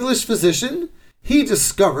was an English physician. He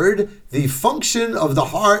discovered the function of the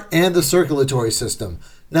heart and the circulatory system.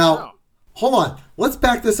 Now, hold on. Let's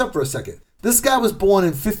back this up for a second. This guy was born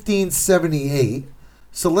in 1578.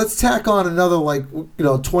 So let's tack on another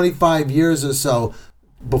 25 years or so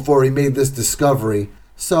before he made this discovery.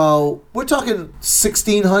 So we're talking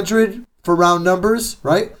 1600 for round numbers,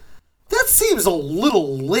 right? That seems a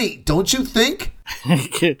little late, don't you think?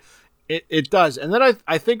 It does. And then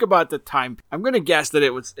I think about the time. I'm going to guess that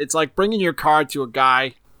it's like bringing your car to a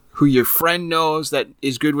guy who your friend knows that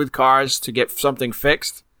is good with cars to get something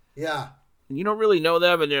fixed. Yeah. And you don't really know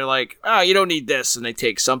them, and they're like, you don't need this. And they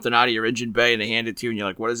take something out of your engine bay and they hand it to you, and you're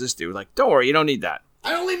like, what does this do? Like, don't worry, you don't need that.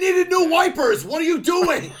 I only needed new wipers. What are you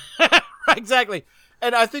doing? Exactly.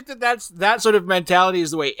 And I think that sort of mentality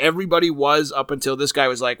is the way everybody was up until this guy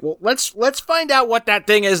was like, well, let's find out what that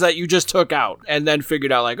thing is that you just took out. And then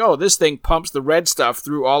figured out this thing pumps the red stuff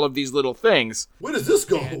through all of these little things. Where does this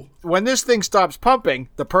go? And when this thing stops pumping,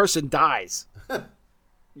 the person dies.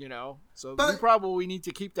 So you probably need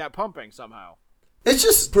to keep that pumping somehow. It's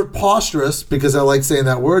just preposterous, because I like saying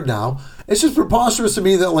that word now. It's just preposterous to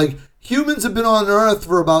me that, like, humans have been on Earth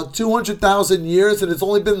for about 200,000 years, and it's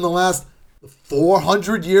only been in the last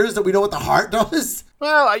 400 years that we know what the heart does.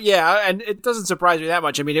 Well, yeah, and it doesn't surprise me that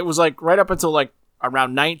much. I mean, it was like right up until like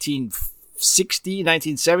around 1960,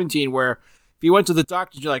 1917, where if you went to the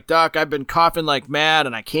doctor, you're like, Doc, I've been coughing like mad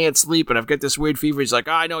and I can't sleep and I've got this weird fever. He's like,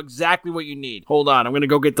 I know exactly what you need. Hold on, I'm going to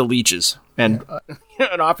go get the leeches. And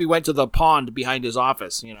and off he went to the pond behind his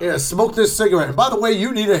office. You know? Yeah, smoke this cigarette. And by the way,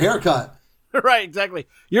 you need a haircut. Right, exactly.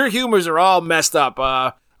 Your humors are all messed up.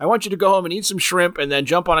 I want you to go home and eat some shrimp and then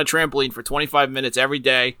jump on a trampoline for 25 minutes every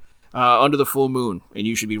day under the full moon. And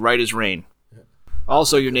you should be right as rain.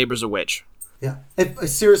 Also, your neighbor's a witch. Yeah.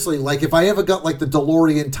 Seriously, like, if I ever got, like, the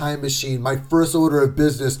DeLorean time machine, my first order of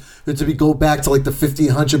business would to be go back to, like, the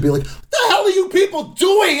 1500s, be like, what the hell are you people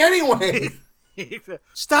doing anyway?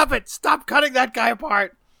 Stop it. Stop cutting that guy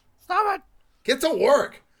apart. Stop it. Get to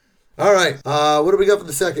work. All right. What do we got for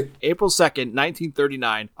the second? April 2nd,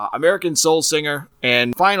 1939. American soul singer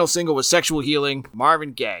and final single was Sexual Healing.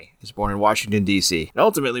 Marvin Gaye is born in Washington, D.C. And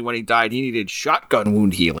ultimately, when he died, he needed shotgun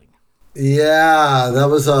wound healing. Yeah, that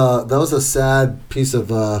was a sad piece of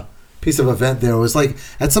event there. It was like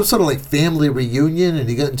at some sort of like family reunion, and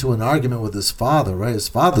he got into an argument with his father, right? His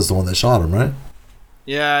father's the one that shot him, right?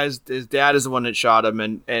 Yeah, his dad is the one that shot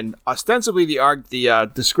him, and ostensibly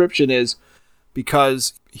the description is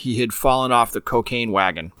because he had fallen off the cocaine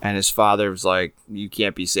wagon, and his father was like, "You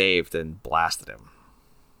can't be saved," and blasted him,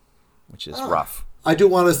 which is rough. I do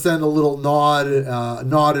want to send a little nod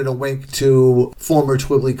and a wink to former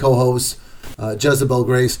Twibbly co-host Jezebel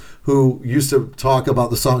Grace, who used to talk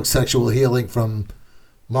about the song "Sexual Healing" from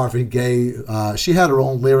Marvin Gaye. She had her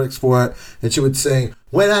own lyrics for it, and she would sing,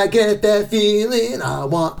 "When I get that feeling, I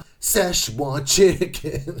want Szechuan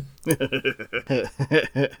chicken,"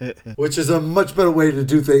 which is a much better way to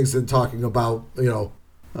do things than talking about,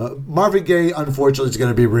 Marvin Gaye, unfortunately, is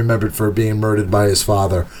going to be remembered for being murdered by his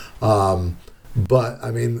father. But,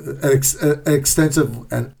 I mean, an extensive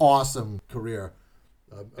and awesome career.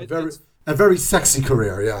 A very sexy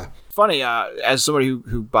career, yeah. Funny, as somebody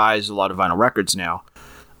who buys a lot of vinyl records now,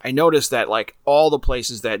 I noticed that, like, all the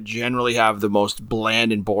places that generally have the most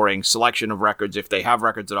bland and boring selection of records, if they have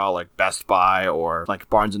records at all, like Best Buy or, like,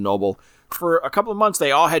 Barnes & Noble, for a couple of months,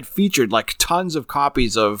 they all had featured, like, tons of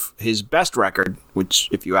copies of his best record, which,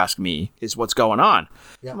 if you ask me, is What's Going On.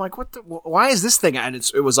 Yeah. I'm like, why is this thing? And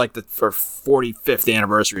it was like for 45th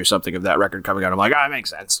anniversary or something of that record coming out. I'm like, it makes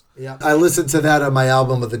sense. Yeah. I listened to that on my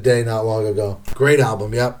album of the day not long ago. Great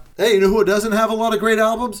album, yep. Hey, you know who doesn't have a lot of great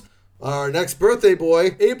albums? Our next birthday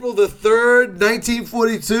boy, April the 3rd,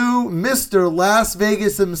 1942, Mr. Las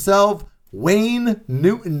Vegas himself, Wayne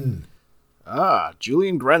Newton.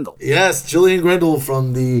 Julian Grendel. Yes, Julian Grendel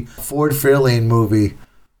from the Ford Fairlane movie.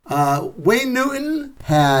 Wayne Newton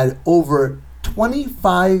had over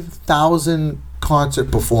 25,000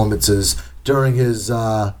 concert performances during his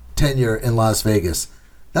tenure in Las Vegas.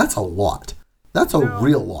 That's a lot. That's a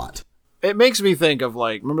real lot. It makes me think of,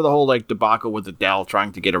 like, remember the whole, like, debacle with Adele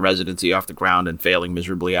trying to get a residency off the ground and failing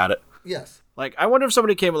miserably at it? Yes. Like, I wonder if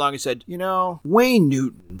somebody came along and said, Wayne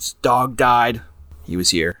Newton's dog died. He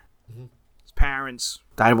was here. His parents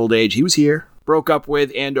died of old age. He was here. Broke up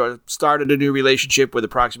with and or started a new relationship with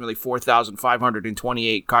approximately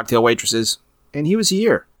 4,528 cocktail waitresses. And he was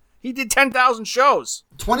here. He did 10,000 shows.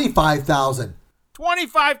 25,000.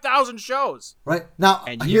 25,000 shows. Right. Now,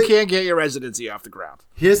 and you can't get your residency off the ground.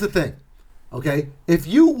 Here's the thing. Okay? If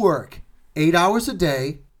you work 8 hours a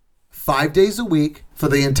day, 5 days a week for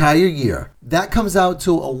the entire year, that comes out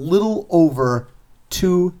to a little over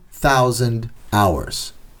 2,000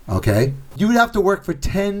 hours. Okay? You would have to work for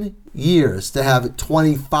 10 years to have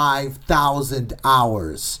 25,000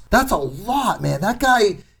 hours. That's a lot, man. That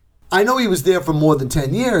guy, I know he was there for more than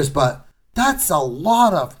 10 years, but that's a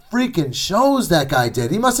lot of freaking shows that guy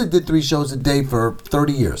did. He must have did 3 shows a day for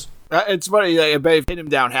 30 years. It's funny. I bet hit him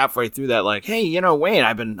down halfway through that, like, hey, Wayne,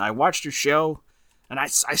 I watched your show, and I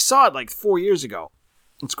saw it like 4 years ago.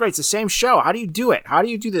 It's great. It's the same show. How do you do it? How do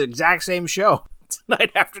you do the exact same show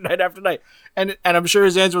night after night after night? And I'm sure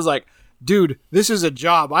his answer was like, dude, this is a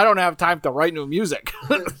job. I don't have time to write new music.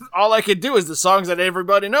 All I can do is the songs that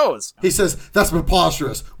everybody knows. He says, that's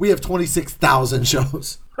preposterous. We have 26,000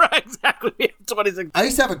 shows. Right, exactly. We have 26. I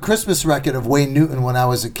used to have a Christmas record of Wayne Newton when I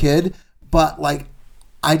was a kid, but, like,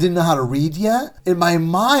 I didn't know how to read yet. In my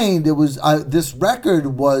mind, it was this record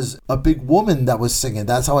was a big woman that was singing.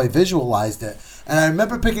 That's how I visualized it. And I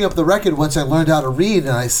remember picking up the record once I learned how to read,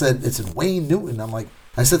 and I said, it's Wayne Newton.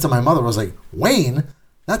 I said to my mother, I was like, Wayne?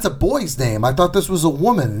 That's a boy's name. I thought this was a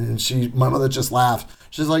woman. And my mother just laughed.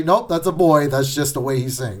 She's like, nope, that's a boy. That's just the way he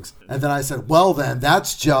sings. And then I said, well, then,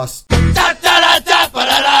 that's just... The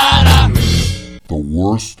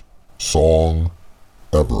worst song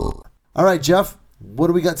ever. All right, Jeff, what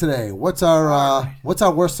do we got today? What's our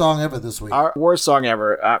worst song ever this week? Our worst song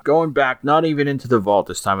ever. Going back, not even into the vault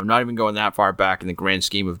this time. I'm not even going that far back in the grand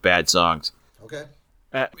scheme of bad songs. Okay.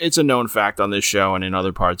 It's a known fact on this show and in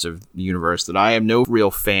other parts of the universe that I am no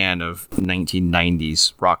real fan of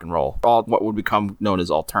 1990s rock and roll. All what would become known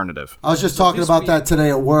as alternative. I was just talking about that today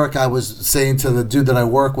at work. I was saying to the dude that I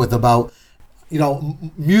work with about,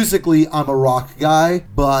 musically, I'm a rock guy,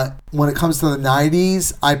 but when it comes to the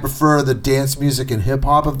 90s, I prefer the dance music and hip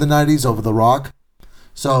hop of the 90s over the rock.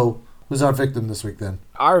 So, who's our victim this week then?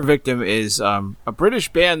 Our victim is a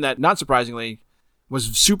British band that, not surprisingly, was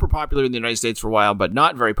super popular in the United States for a while, but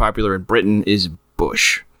not very popular in Britain, is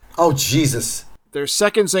Bush. Oh, Jesus. Their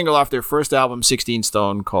second single off their first album, 16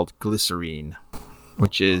 Stone, called Glycerine,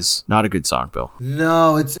 which is not a good song, Bill.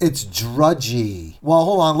 No, it's drudgy. Well,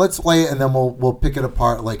 hold on. Let's play it, and then we'll pick it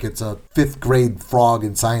apart like it's a 5th grade frog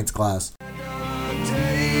in science class.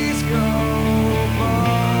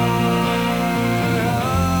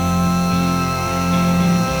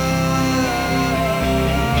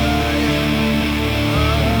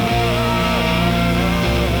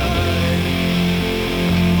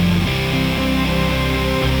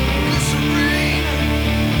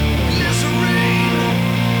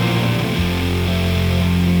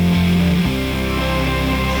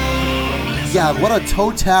 Yeah, what a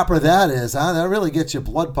toe tapper that is, huh? That really gets your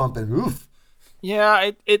blood pumping. Oof.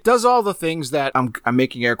 Yeah, it does all the things that I'm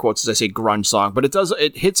making air quotes as I say grunge song, but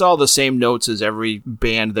it hits all the same notes as every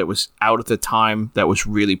band that was out at the time that was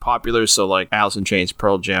really popular. So like Alice in Chains,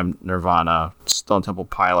 Pearl Jam, Nirvana, Stone Temple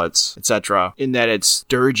Pilots, etc. In that it's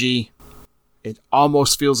dirgy, it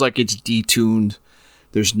almost feels like it's detuned.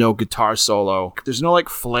 There's no guitar solo, there's no like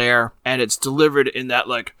flair, and it's delivered in that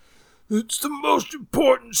like it's the most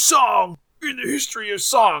important song in the history of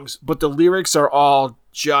songs, but the lyrics are all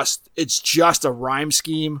it's just a rhyme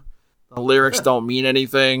scheme. The lyrics don't mean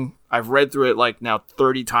anything. I've read through it like now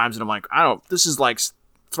 30 times and I'm like, this is like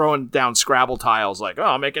throwing down Scrabble tiles like, oh,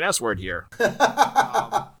 I'll make an S word here.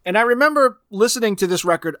 And I remember listening to this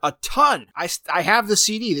record a ton. I have the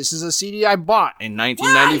CD. This is a CD I bought in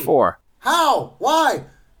 1994. Why? How? Why?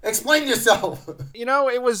 Explain yourself.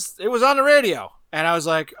 It was on the radio and I was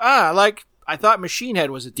like, I thought Machine Head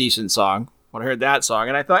was a decent song when I heard that song,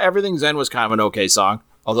 and I thought Everything Zen was kind of an okay song,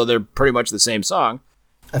 although they're pretty much the same song.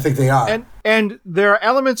 I think they are. And there are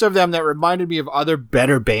elements of them that reminded me of other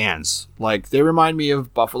better bands. Like, they remind me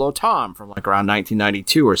of Buffalo Tom from like around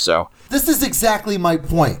 1992 or so. This is exactly my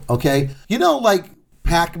point, okay? Like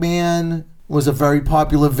Pac-Man was a very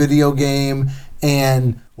popular video game,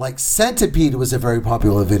 and like Centipede was a very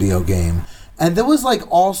popular video game. And there was like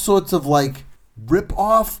all sorts of like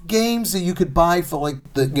rip-off games that you could buy for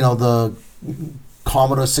like the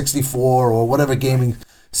Commodore 64 or whatever gaming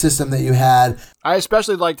system that you had. I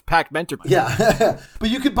especially liked Pac-Mentor. Yeah. But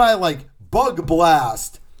you could buy like Bug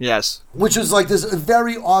Blast. Yes. Which was like this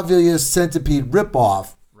very obvious Centipede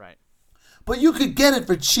rip-off. Right. But you could get it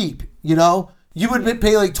for cheap, You would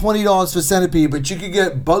pay like $20 for Centipede, but you could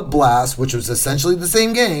get Bug Blast, which was essentially the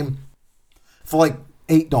same game, for like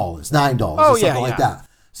 $8, $9 or something like that.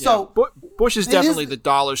 So Bush is definitely the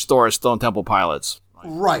dollar store of Stone Temple Pilots.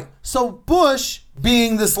 Right. So Bush,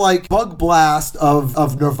 being this like Bug Blast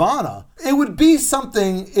of Nirvana, it would be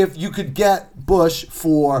something if you could get Bush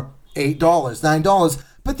for $8, $9,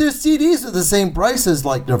 but their CDs are the same price as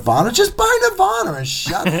like Nirvana. Just buy Nirvana and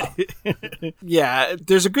shut up. Yeah,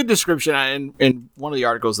 there's a good description in one of the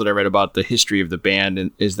articles that I read about the history of the band,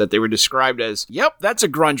 and is that they were described as, yep, that's a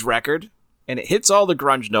grunge record. And it hits all the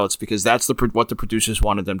grunge notes because that's what the producers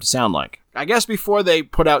wanted them to sound like. I guess before they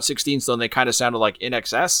put out 16 Stone, they kind of sounded like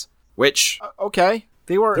INXS, which, okay.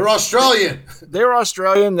 They're Australian. They were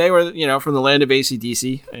Australian. They were, from the land of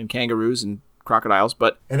AC/DC and kangaroos and crocodiles,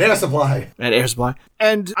 and Air Supply.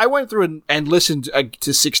 And I went through and listened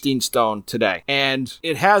to 16 Stone today, and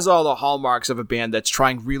it has all the hallmarks of a band that's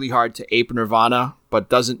trying really hard to ape Nirvana, but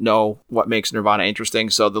doesn't know what makes Nirvana interesting.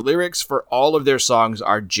 So the lyrics for all of their songs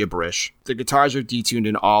are gibberish. The guitars are detuned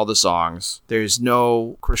in all the songs. There's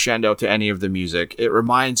no crescendo to any of the music. It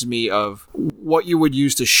reminds me of what you would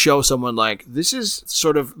use to show someone like, this is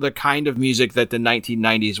sort of the kind of music that the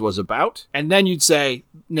 1990s was about. And then you'd say,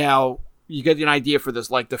 now, you get an idea for this,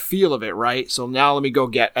 like the feel of it, right? So now let me go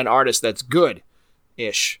get an artist that's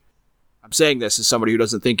good-ish. I'm saying this as somebody who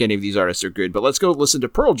doesn't think any of these artists are good, but let's go listen to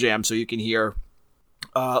Pearl Jam so you can hear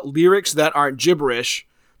lyrics that aren't gibberish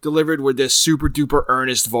delivered with this super-duper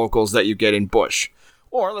earnest vocals that you get in Bush.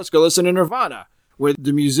 Or let's go listen to Nirvana. where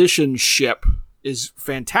the musicianship is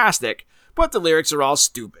fantastic, but the lyrics are all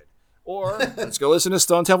stupid. Or let's go listen to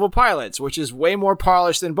Stone Temple Pilots, which is way more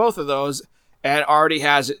polished than both of those and already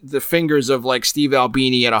has the fingers of like Steve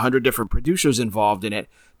Albini and 100 different producers involved in it,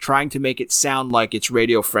 trying to make it sound like it's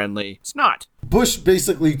radio friendly. It's not. Bush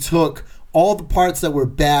basically took all the parts that were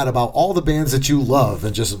bad about all the bands that you love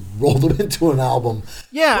and just rolled them into an album.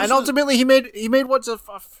 Yeah, Bush and ultimately he made what's a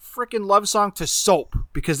freaking love song to Soap,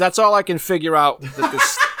 because that's all I can figure out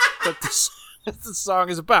that this song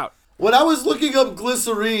is about. When I was looking up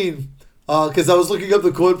Glycerine, because I was looking up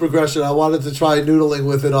the chord progression, I wanted to try noodling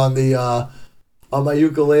with it on the on my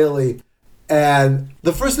ukulele, and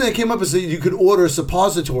the first thing that came up is that you could order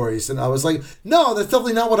suppositories, and I was like, no, that's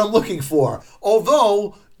definitely not what I'm looking for.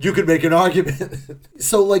 Although you could make an argument.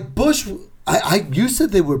 So like Bush, you said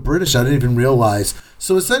they were British. I didn't even realize.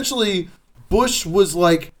 So essentially, Bush was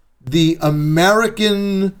like the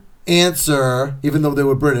American answer, even though they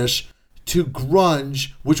were British, to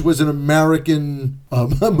grunge, which was an American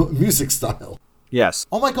music style. Yes.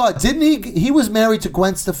 Oh my God, didn't he? He was married to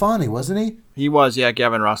Gwen Stefani, wasn't he? He was, yeah,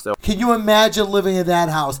 Gavin Rossdale. Can you imagine living in that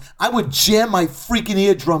house? I would jam my freaking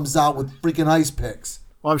eardrums out with freaking ice picks.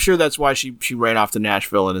 Well, I'm sure that's why she ran off to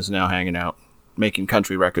Nashville and is now hanging out, making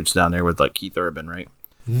country records down there with like Keith Urban, right?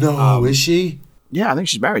 No, is she? Yeah, I think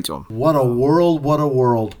she's married to him. What a world, what a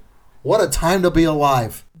world. What a time to be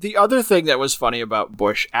alive. The other thing that was funny about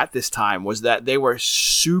Bush at this time was that they were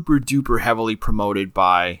super duper heavily promoted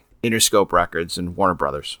by Interscope Records and Warner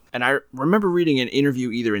Brothers. And I remember reading an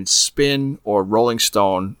interview either in Spin or Rolling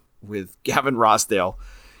Stone with Gavin Rossdale,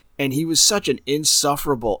 and he was such an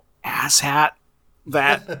insufferable asshat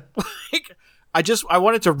that like I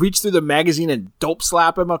wanted to reach through the magazine and dope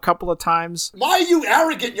slap him a couple of times. Why are you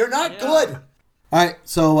arrogant? You're not good. All right,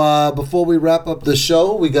 so before we wrap up the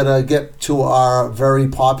show, we got to get to our very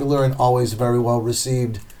popular and always very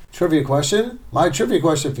well-received trivia question. My trivia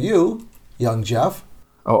question for you, young Jeff.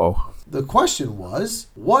 Uh-oh. The question was,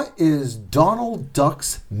 what is Donald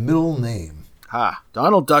Duck's middle name?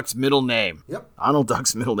 Donald Duck's middle name. Yep. Donald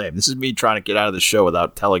Duck's middle name. This is me trying to get out of the show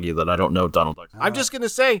without telling you that I don't know Donald Duck. I'm just going to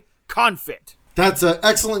say Confit. That's an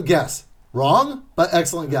excellent guess. Wrong, but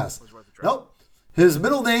excellent guess. Nope. His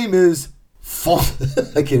middle name is... I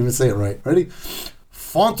can't even say it right. Ready?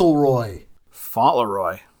 Fauntleroy.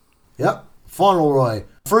 Fauntleroy. Yep. Fauntleroy.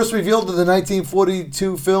 First revealed in the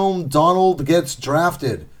 1942 film Donald Gets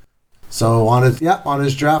Drafted. So on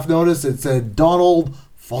his draft notice it said Donald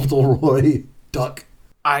Fauntleroy Duck.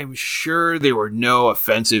 I'm sure there were no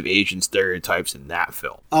offensive Asian stereotypes in that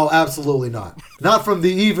film. Oh, absolutely not. Not from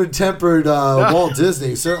the even-tempered Walt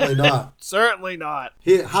Disney. Certainly not. Certainly not.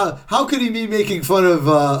 How could he be making fun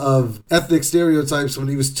of ethnic stereotypes when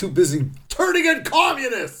he was too busy turning in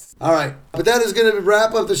communists? All right. But that is going to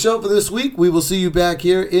wrap up the show for this week. We will see you back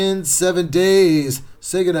here in 7 days.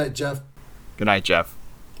 Say goodnight, Jeff. Good night, Jeff.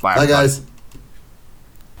 Bye, Bye, everybody. guys.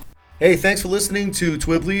 Hey, thanks for listening to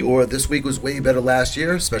Twibbly, or This Week Was Way Better Last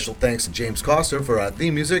Year. Special thanks to James Coster for our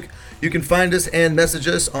theme music. You can find us and message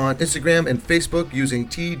us on Instagram and Facebook using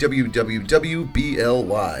TWWWBLY.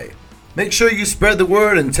 Make sure you spread the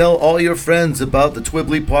word and tell all your friends about the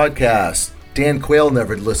Twibbly podcast. Dan Quayle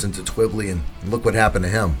never listened to Twibbly, and look what happened to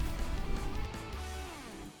him.